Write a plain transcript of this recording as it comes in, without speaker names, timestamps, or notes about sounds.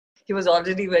he was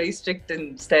already very strict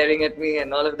and staring at me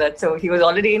and all of that. So he was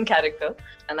already in character.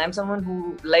 And I'm someone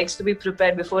who likes to be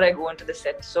prepared before I go into the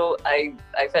set. So I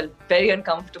felt very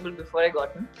uncomfortable before I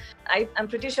got in. I'm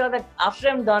pretty sure that after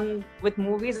I'm done with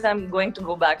movies, I'm going to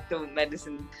go back to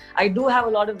medicine. I do have a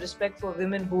lot of respect for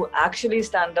women who actually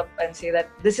stand up and say that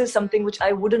this is something which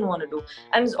I wouldn't want to do.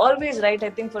 And it's always right, I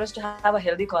think, for us to have a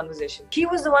healthy conversation. He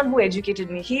was the one who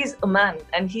educated me. He's a man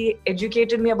and he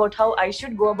educated me about how I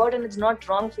should go about, and it's not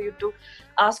wrong for you to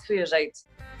ask for your rights.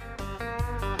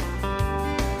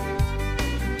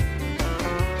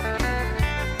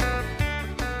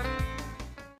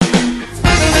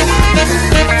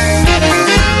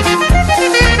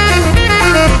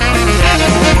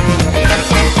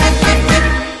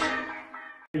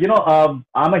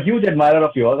 I'm a huge admirer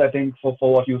of yours, I think, for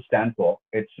what you stand for.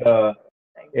 It's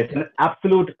an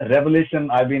absolute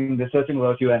revelation. I've been researching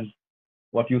about you and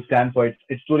what you stand for.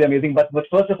 It's truly amazing. But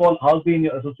first of all, how's been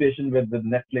your association with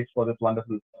Netflix for this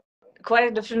wonderful?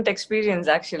 Quite a different experience,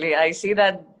 actually. I see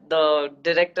that the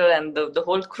director and the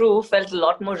whole crew felt a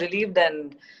lot more relieved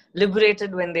and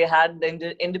liberated when they had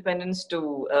the independence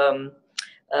to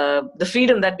the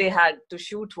freedom that they had to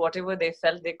shoot whatever they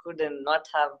felt they could and not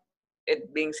have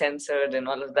it being censored and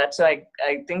all of that. So I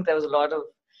think there was a lot of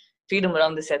freedom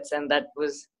around the sets, and that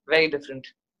was very different.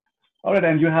 All right,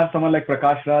 and you have someone like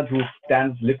Prakash Raj who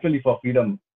stands literally for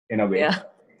freedom in a way.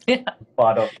 Yeah.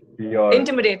 Part of your...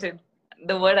 Intimidated.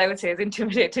 The word I would say is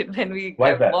intimidated. When we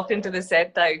walked into the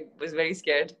set, I was very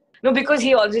scared. No, because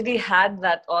he already had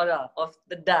that aura of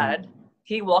the dad.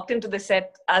 He walked into the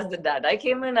set as the dad. I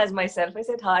came in as myself. I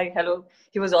said, hi, hello.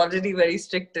 He was already very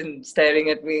strict and staring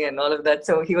at me and all of that.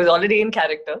 So he was already in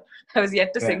character. I was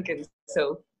yet to sink in.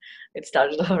 So it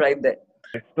started off right there.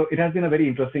 So it has been a very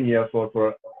interesting year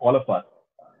for all of us.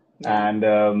 Yeah. And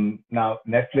now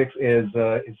Netflix is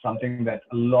something that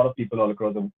a lot of people all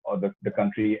across the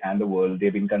country and the world,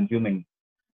 they've been consuming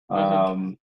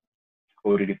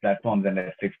OTT platforms, and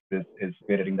Netflix is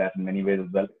mirroring that in many ways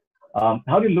as well.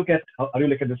 How do you look at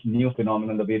this new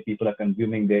phenomenon, the way people are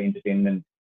consuming their entertainment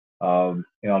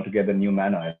in altogether new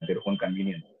manner at their own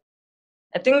convenience?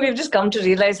 I think we've just come to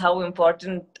realize how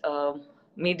important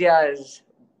media is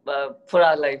for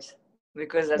our lives,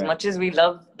 because as much as we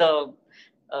love the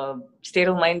state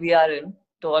of mind we are in,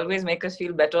 to always make us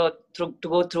feel better, to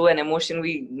go through an emotion,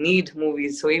 we need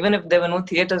movies. So even if there were no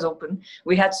theaters open,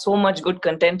 we had so much good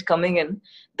content coming in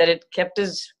that it kept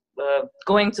us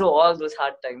going through all those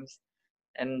hard times.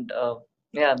 And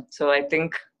so I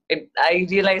think I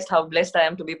realized how blessed I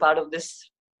am to be part of this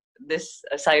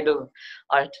side of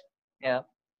art. Yeah.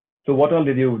 So what all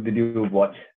did you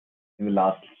watch in the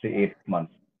last, say, 8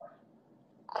 months?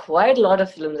 Quite a lot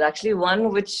of films, actually. One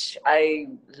which I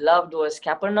loved was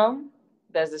Capernaum.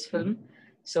 There's this film.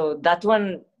 So that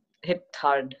one hit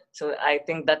hard. So I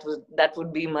think that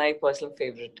would be my personal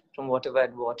favorite from whatever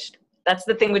I'd watched. That's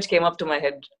the thing which came up to my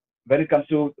head. When it comes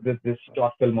to this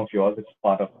short film of yours, it's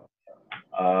part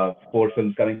of 4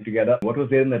 films coming together. What was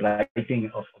there in the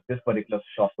writing of this particular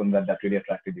short film that really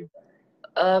attracted you?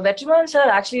 Vetriman sir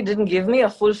actually didn't give me a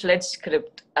full-fledged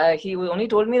script. He only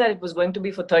told me that it was going to be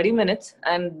for 30 minutes.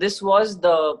 And this was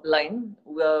the line.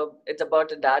 It's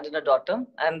about a dad and a daughter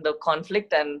and the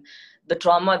conflict and the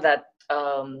trauma that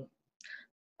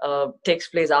takes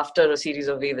place after a series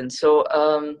of events. So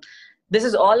this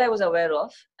is all I was aware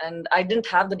of, and I didn't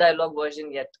have the dialogue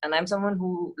version yet. And I'm someone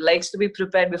who likes to be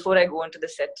prepared before I go into the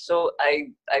set. So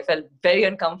I felt very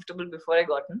uncomfortable before I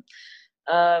got in.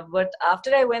 But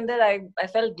after I went there, I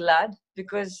felt glad,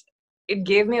 because it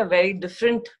gave me a very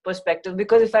different perspective.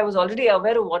 Because if I was already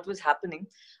aware of what was happening,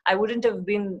 I wouldn't have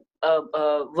been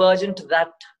virgin to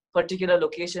that particular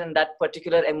location and that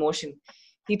particular emotion.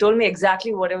 He told me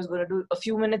exactly what I was going to do a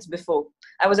few minutes before.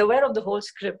 I was aware of the whole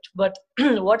script, but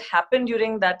what happened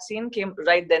during that scene came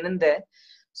right then and there.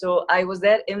 So I was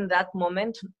there in that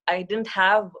moment. I didn't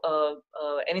have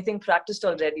anything practiced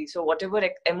already. So whatever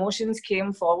emotions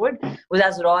came forward was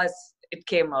as raw as it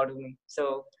came out of me.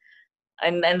 So,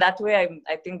 and that way,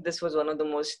 I think this was one of the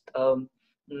most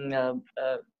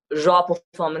raw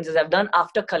performances I've done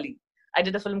after Kali. I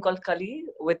did a film called Kali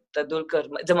with Dulquer.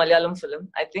 It's a Malayalam film.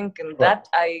 I think in that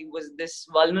I was this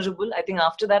vulnerable. I think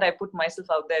after that I put myself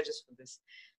out there just for this,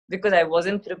 because I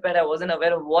wasn't prepared. I wasn't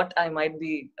aware of what I might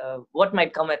be, what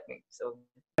might come at me. So,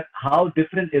 how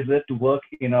different is it to work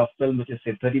in a film which is,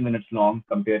 say, 30 minutes long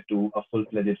compared to a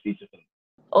full-fledged feature film?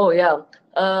 Oh yeah,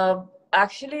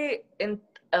 actually,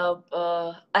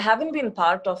 I haven't been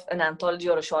part of an anthology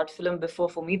or a short film before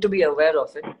for me to be aware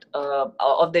of it,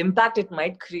 of the impact it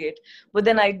might create. But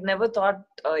then I never thought,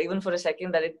 even for a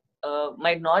second, that it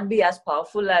might not be as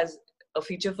powerful as a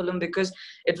feature film because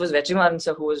it was Vetrimaran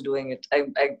sir who was doing it.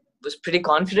 I was pretty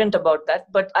confident about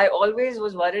that, but I always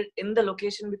was worried in the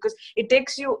location because it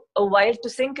takes you a while to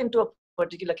sink into a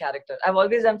particular character. I've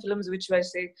always done films which were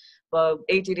say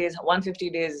 80 days, 150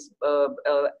 days,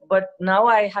 but now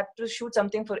I had to shoot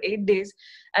something for 8 days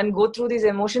and go through these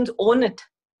emotions, own it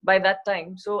by that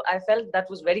time. So I felt that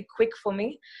was very quick for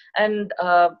me, and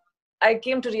I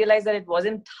came to realize that it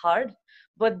wasn't hard,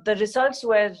 but the results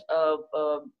were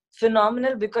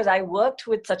phenomenal because I worked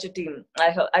with such a team.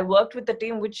 I worked with a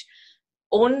team which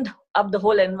owned up the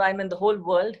whole environment, the whole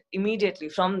world immediately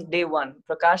from day one.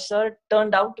 Prakash sir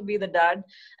turned out to be the dad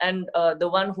and the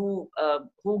one who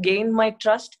gained my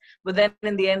trust. But then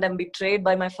in the end, I'm betrayed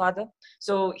by my father.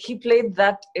 So he played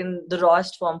that in the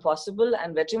rawest form possible.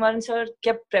 And Vetrimaran sir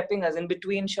kept prepping us in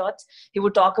between shots. He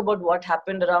would talk about what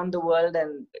happened around the world,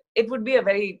 and it would be a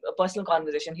very personal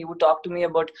conversation. He would talk to me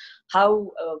about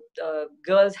how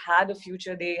girls had a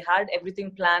future, they had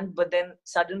everything planned, but then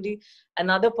suddenly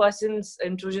another person's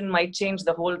intrusion might change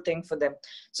the whole thing for them.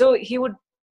 So he would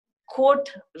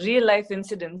quote real life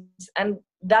incidents, and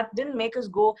that didn't make us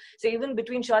go, say, even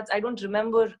between shots, I don't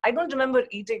remember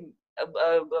eating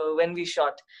when we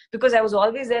shot, because I was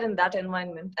always there in that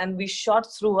environment and we shot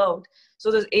throughout.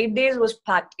 So those 8 days was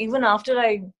packed. Even after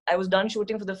I was done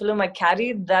shooting for the film, I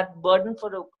carried that burden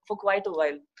for quite a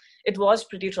while. It was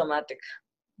pretty traumatic.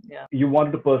 Yeah. You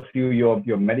wanted to pursue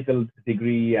your medical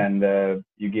degree, and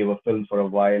you gave a film for a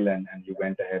while, and you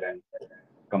went ahead and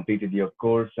completed your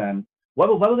course. And why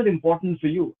was it important for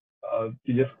you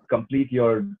to just complete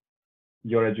your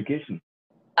education?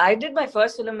 I did my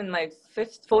first film in my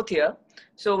fourth year.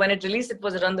 So when it released, it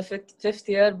was around the fifth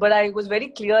year. But I was very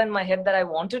clear in my head that I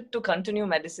wanted to continue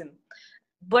medicine.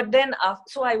 But then,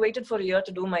 so I waited for a year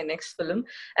to do my next film.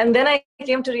 And then I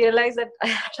came to realize that I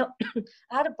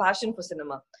had a passion for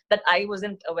cinema that I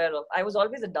wasn't aware of. I was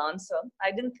always a dancer.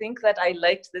 I didn't think that I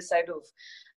liked this side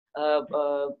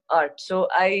of art. So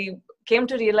I came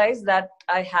to realize that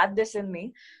I had this in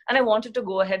me and I wanted to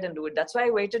go ahead and do it. That's why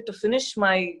I waited to finish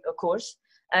my course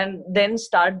and then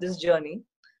start this journey.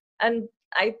 And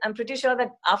I'm pretty sure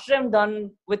that after I'm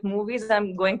done with movies,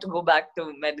 I'm going to go back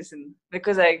to medicine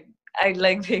because I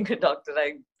like being a doctor.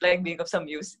 I like being of some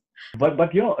use.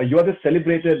 But you are the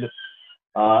celebrated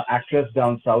actress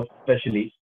down south,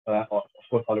 especially of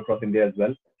course all across India as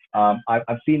well.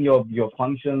 I've seen your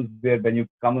functions where when you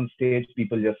come on stage,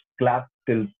 people just clap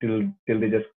till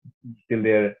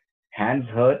their hands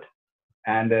hurt,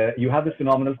 and you have this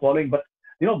phenomenal following. But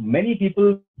many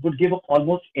people would give up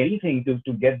almost anything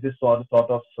to get this sort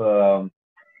of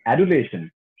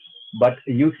adulation. But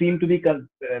you seem to be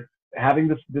having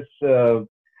this.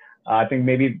 I think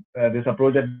maybe this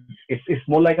approach that it's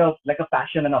more like a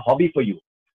passion and a hobby for you,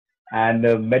 and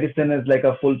medicine is like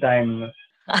a full-time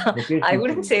I vocation for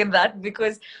wouldn't you. say that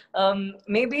because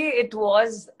maybe it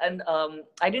was, and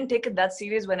I didn't take it that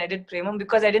serious when I did Premam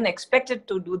because I didn't expect it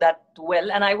to do that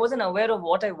well, and I wasn't aware of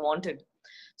what I wanted.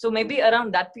 So maybe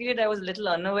around that period, I was a little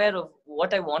unaware of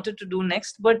what I wanted to do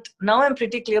next. But now I'm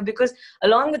pretty clear because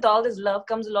along with all this love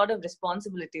comes a lot of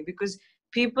responsibility because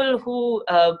people whom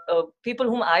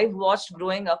I've watched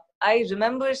growing up, I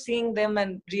remember seeing them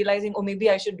and realizing, oh,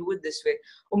 maybe I should do it this way,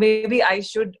 or maybe I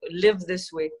should live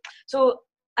this way. So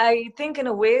I think in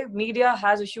a way, media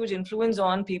has a huge influence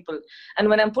on people. And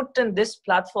when I'm put in this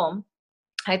platform,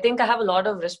 I think I have a lot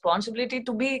of responsibility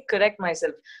to be correct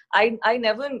myself. I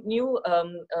never knew,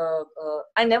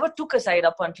 I never took a side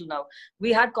up until now.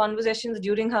 We had conversations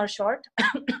during our short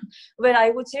where I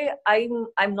would say,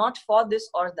 I'm not for this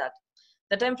or that.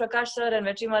 That time Prakash sir and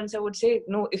Vetrimaran sir would say,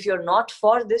 no, if you're not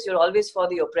for this, you're always for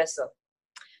the oppressor.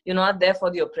 You're not there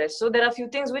for the oppressed. So there are a few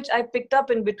things which I picked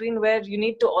up in between where you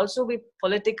need to also be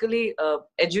politically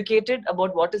educated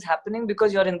about what is happening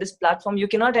because you're in this platform. You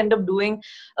cannot end up doing,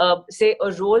 say,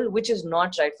 a role which is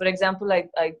not right. For example,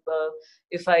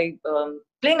 if I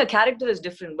playing a character is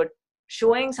different, but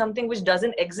showing something which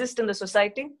doesn't exist in the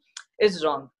society is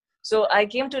wrong. So I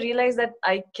came to realize that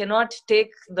I cannot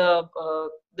take the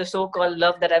so-called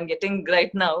love that I'm getting right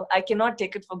now. I cannot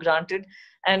take it for granted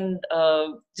and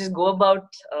just go about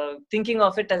thinking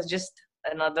of it as just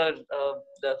another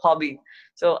the hobby.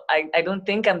 So I don't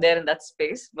think I'm there in that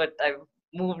space, but I've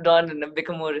moved on and I've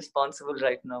become more responsible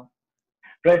right now.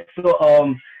 Right.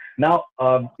 So now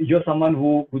you're someone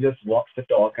who just walks the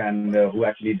talk and who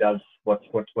actually does what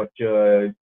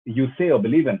you say or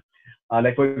believe in.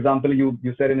 Like for example, you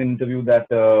said in an interview that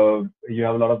you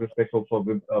have a lot of respect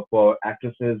for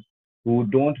actresses who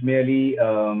don't merely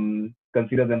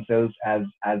consider themselves as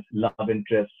love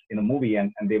interests in a movie,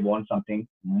 and they want something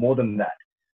more than that.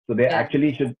 So they Yeah.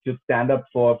 actually should stand up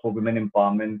for women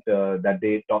empowerment that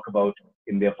they talk about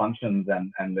in their functions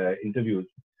and interviews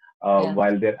Yeah.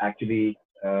 while they're actually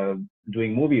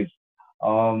doing movies.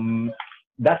 Um,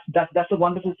 that's a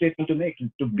wonderful statement to make.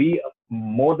 To be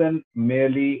more than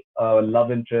merely a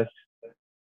love interest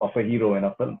of a hero in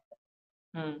a film.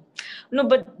 Hmm. No,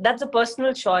 but that's a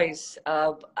personal choice.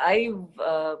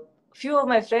 Few of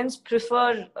my friends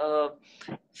prefer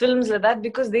films like that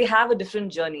because they have a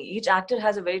different journey. Each actor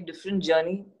has a very different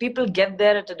journey. People get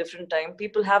there at a different time.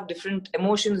 People have different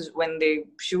emotions when they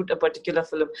shoot a particular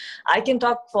film. I can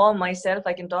talk for myself.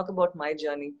 I can talk about my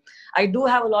journey. I do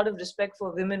have a lot of respect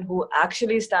for women who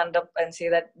actually stand up and say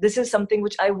that this is something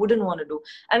which I wouldn't want to do.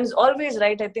 And it's always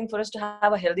right, I think, for us to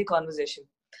have a healthy conversation.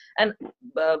 And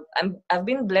I've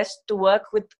been blessed to work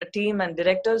with a team and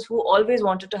directors who always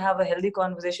wanted to have a healthy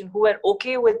conversation, who were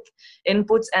okay with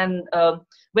inputs. And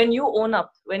when you own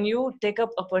up, when you take up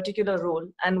a particular role,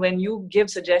 and when you give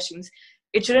suggestions,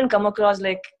 it shouldn't come across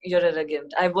like you're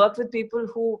arrogant. I've worked with people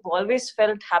who always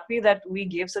felt happy that we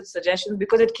gave such suggestions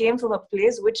because it came from a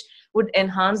place which would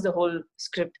enhance the whole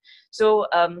script. So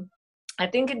I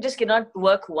think it just cannot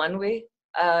work one way.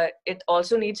 It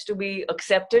also needs to be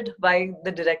accepted by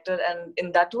the director, and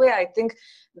in that way I think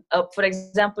for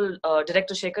example,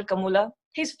 director Shekhar Kamula,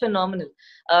 he's phenomenal.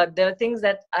 There are things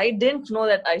that I didn't know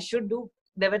that I should do.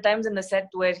 There were times in the set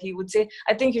where he would say,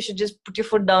 I think you should just put your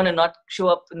foot down and not show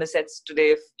up in the sets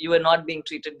today if you are not being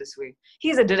treated this way.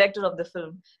 He's a director of the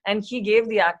film, and he gave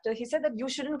the actor, he said that you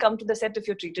shouldn't come to the set if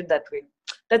you're treated that way.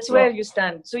 That's where Wow. you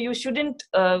stand. So you shouldn't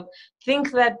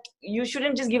think that you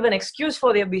shouldn't just give an excuse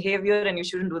for their behavior, and you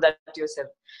shouldn't do that yourself.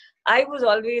 I was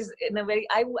always in a very,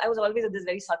 I was always this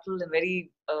very subtle and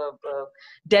very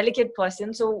delicate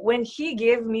person. So when he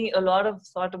gave me a lot of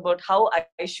thought about how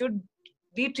I should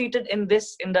be treated in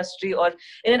this industry or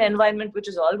in an environment which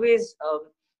is always,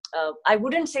 I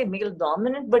wouldn't say male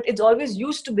dominant, but it's always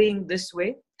used to being this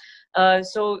way.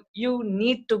 So you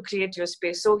need to create your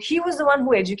space. So he was the one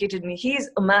who educated me. He is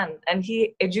a man, and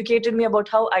he educated me about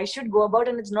how I should go about,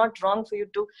 and it's not wrong for you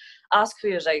to ask for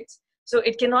your rights. So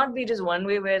it cannot be just one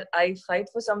way where I fight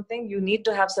for something. You need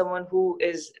to have someone who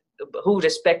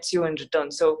respects you in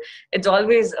return. So it's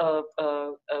always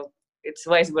it's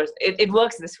vice versa. It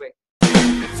works this way.